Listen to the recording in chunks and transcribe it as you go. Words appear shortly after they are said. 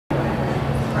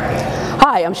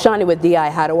Hi, I'm Shawnee with DI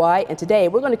How Do I, and today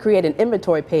we're going to create an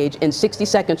inventory page in 60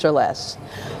 seconds or less.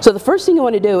 So the first thing you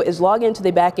want to do is log into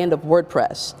the back end of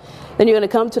WordPress. Then you're going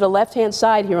to come to the left-hand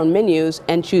side here on Menus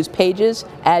and choose Pages,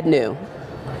 Add New.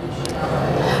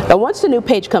 Now once the new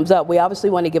page comes up, we obviously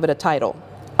want to give it a title.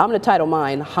 I'm going to title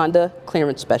mine Honda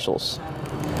Clearance Specials.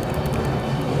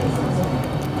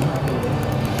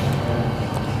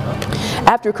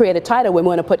 After we create a title, we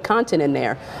want to put content in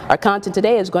there. Our content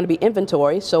today is going to be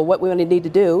inventory, so what we're going to need to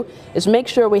do is make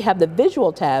sure we have the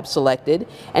visual tab selected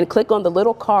and click on the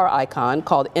little car icon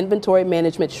called Inventory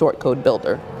Management Shortcode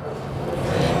Builder.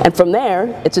 And from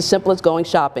there, it's as simple as going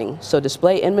shopping. So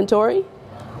display inventory,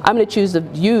 I'm going to choose the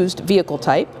used vehicle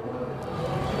type,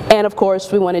 and of course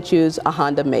we want to choose a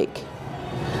Honda make.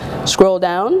 Scroll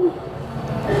down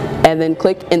and then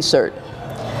click Insert.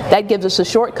 That gives us a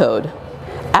shortcode.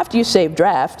 After you save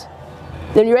draft,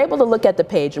 then you're able to look at the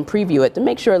page and preview it to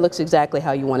make sure it looks exactly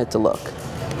how you want it to look.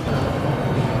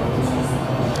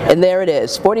 And there it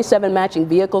is, 47 matching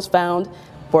vehicles found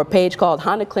for a page called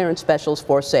Honda Clearance Specials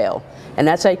for Sale. And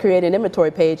that's how you create an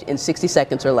inventory page in 60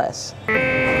 seconds or less.